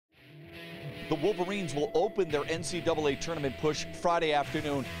The Wolverines will open their NCAA tournament push Friday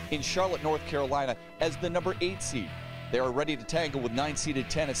afternoon in Charlotte, North Carolina as the number 8 seed. They are ready to tangle with 9-seeded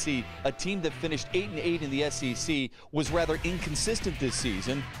Tennessee, a team that finished 8-8 in the SEC, was rather inconsistent this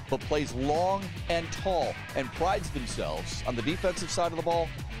season, but plays long and tall and prides themselves on the defensive side of the ball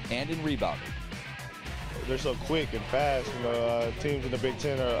and in rebounding. They're so quick and fast. Teams in the Big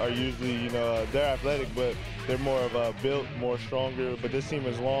Ten are usually, they're athletic, but they're more of a built, more stronger. But this team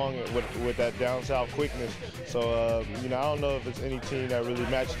is long with that down south quickness. So, I don't know if it's any team that really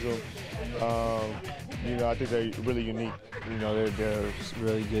matches them. I think they're really unique. They're a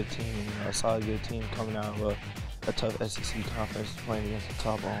really good team, a solid good team coming out of a tough SEC conference, playing against the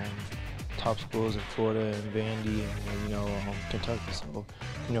top schools in Florida and Vandy and Kentucky. So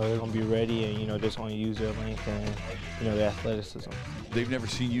they're going to be ready and just want to use their length and their athleticism. They've never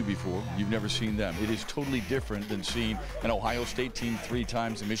seen you before. You've never seen them. It is totally different than seeing an Ohio State team 3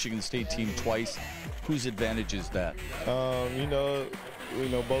 times, a Michigan State team twice. Whose advantage is that?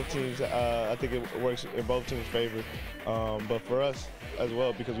 Both teams. I think it works in both teams' favor. But for us as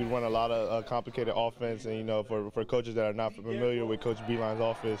well, because we run a lot of complicated offense, and for coaches that are not familiar with Coach Beilein's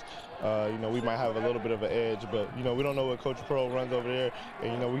offense, we might have a little bit of an edge. But we don't know what Coach Pearl runs over there,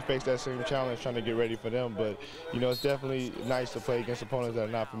 and we face that same challenge trying to get ready for them. But it's definitely nice to play against opponents that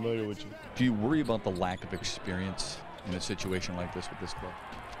are not familiar with you. Do you worry about the lack of experience in a situation like this with this club?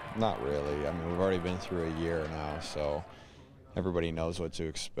 Not really. I mean, we've already been through a year now, so everybody knows what to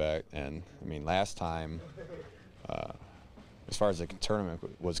expect. And last time, as far as the tournament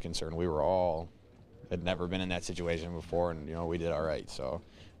was concerned, we were all had never been in that situation before, and we did all right. So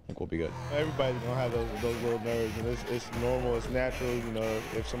I think we'll be good. Everybody's gonna have those little nerves, and it's normal, it's natural.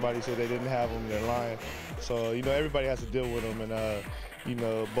 If somebody said they didn't have them, they're lying. So everybody has to deal with them,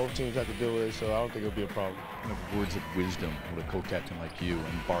 and both teams have to deal with it. So I don't think it'll be a problem. Words of wisdom would a co-captain like you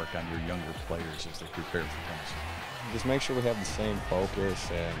embark on your younger players as they prepare for Tennessee? Just make sure we have the same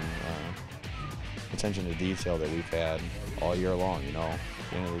focus and attention to detail that we've had all year long. At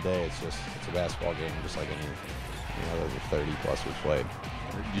the end of the day, it's a basketball game, just like any the 30 plus we've played.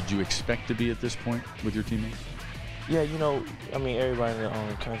 Did you expect to be at this point with your teammates? Yeah, everybody in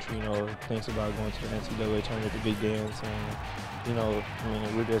the country, thinks about going to the NCAA tournament, the big dance, and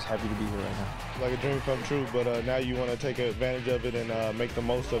we're just happy to be here right now. It's like a dream come true, but now you want to take advantage of it and make the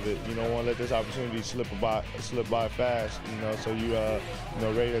most of it. You don't want to let this opportunity slip by fast. So you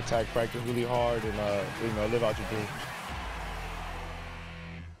ready to attack practice really hard and live out your dream.